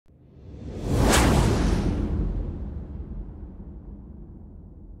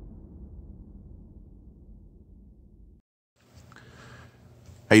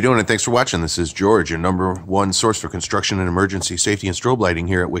How you doing? And thanks for watching. This is George, your #1 source for construction and emergency safety and strobe lighting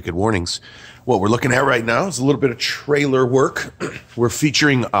here at Wicked Warnings. What we're looking at right now is a little bit of trailer work. We're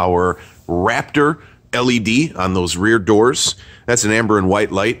featuring our Raptor LED on those rear doors. That's an amber and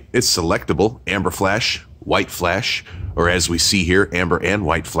white light. It's selectable, amber flash, white flash, or as we see here, amber and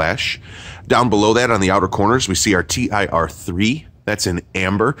white flash. Down below that on the outer corners, we see our TIR3. That's an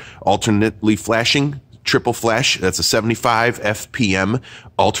amber, alternately flashing, triple flash. That's a 75 FPM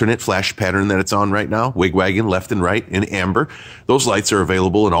alternate flash pattern that it's on right now. Wigwagging left and right in amber. Those lights are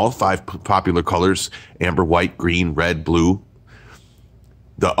available in all 5 popular colors: amber, white, green, red, blue.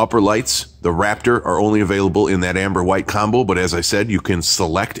 The upper lights, the Raptor, are only available in that amber white combo, but as I said, you can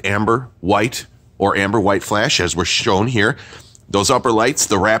select amber white or amber white flash as we're shown here. Those upper lights,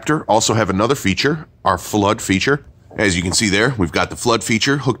 the Raptor, also have another feature, our flood feature. As you can see there, we've got the flood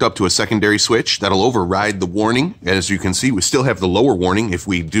feature hooked up to a secondary switch that'll override the warning. As you can see, we still have the lower warning if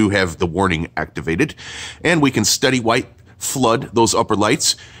we do have the warning activated. And we can steady white flood those upper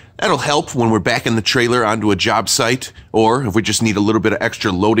lights. That'll help when we're back in the trailer onto a job site, or if we just need a little bit of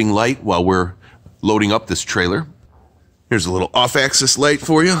extra loading light while we're loading up this trailer. Here's a little off-axis light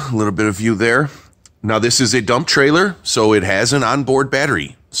for you, a little bit of view there. Now this is a dump trailer, so it has an onboard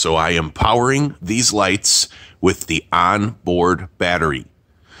battery. So I am powering these lights with the onboard battery.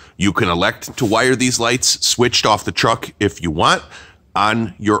 You can elect to wire these lights switched off the truck if you want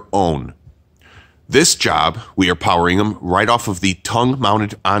on your own. This job, we are powering them right off of the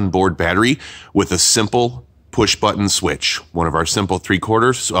tongue-mounted onboard battery with a simple push-button switch. One of our simple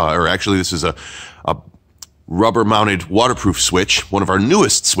 3/4, or actually this is a rubber-mounted waterproof switch, one of our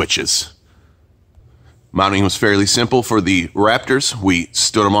newest switches. Mounting was fairly simple for the Raptors. We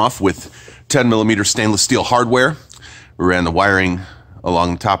stood them off with 10mm stainless steel hardware. We ran the wiring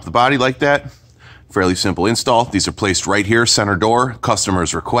along the top of the body like that. Fairly simple install. These are placed right here, center door,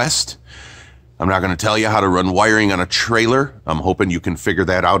 customer's request. I'm not going to tell you how to run wiring on a trailer. I'm hoping you can figure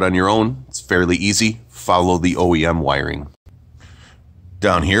that out on your own. It's fairly easy. Follow the OEM wiring.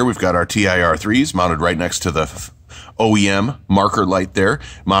 Down here, we've got our TIR3s mounted right next to the OEM marker light there.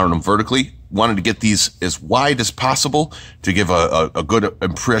 Mounted them vertically. Wanted to get these as wide as possible to give a good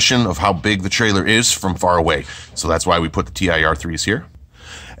impression of how big the trailer is from far away. So that's why we put the TIR3s here.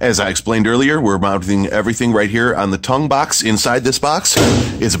 As I explained earlier, we're mounting everything right here on the tongue box. Inside this box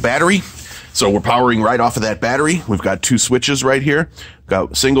is a battery. So we're powering right off of that battery. We've got 2 switches right here.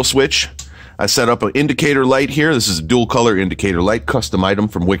 Got a single switch. I set up an indicator light here. This is a dual color indicator light, custom item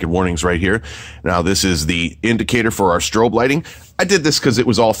from Wicked Warnings right here. Now this is the indicator for our strobe lighting. I did this because it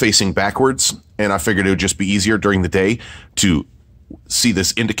was all facing backwards, and I figured it would just be easier during the day to see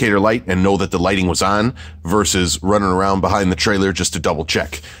this indicator light and know that the lighting was on versus running around behind the trailer just to double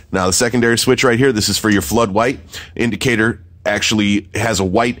check. Now the secondary switch right here, this is for your flood white indicator. Actually has a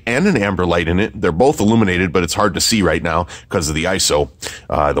white and an amber light in it. They're both illuminated, but it's hard to see right now because of the ISO.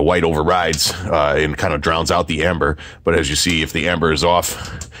 The white overrides and kind of drowns out the amber. But as you see, if the amber is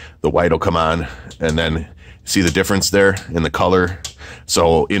off, the white will come on, and then see the difference there in the color.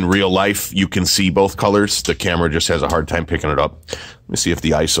 So in real life, you can see both colors. The camera just has a hard time picking it up. Let me see if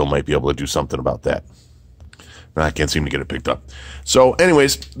the ISO might be able to do something about that. No, I can't seem to get it picked up. So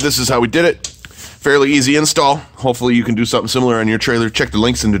anyways, this is how we did it. Fairly easy install. Hopefully you can do something similar on your trailer. Check the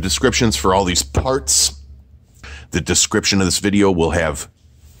links in the descriptions for all these parts. The description of this video will have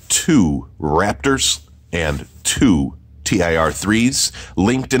 2 Raptors and 2 TIR3s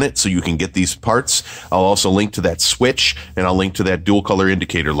linked in it so you can get these parts. I'll also link to that switch, and I'll link to that dual color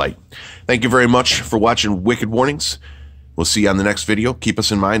indicator light. Thank you very much for watching Wicked Warnings. We'll see you on the next video. Keep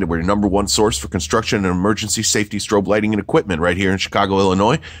us in mind that we're your #1 source for construction and emergency safety strobe lighting and equipment right here in Chicago,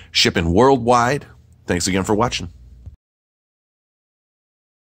 Illinois, shipping worldwide. Thanks again for watching.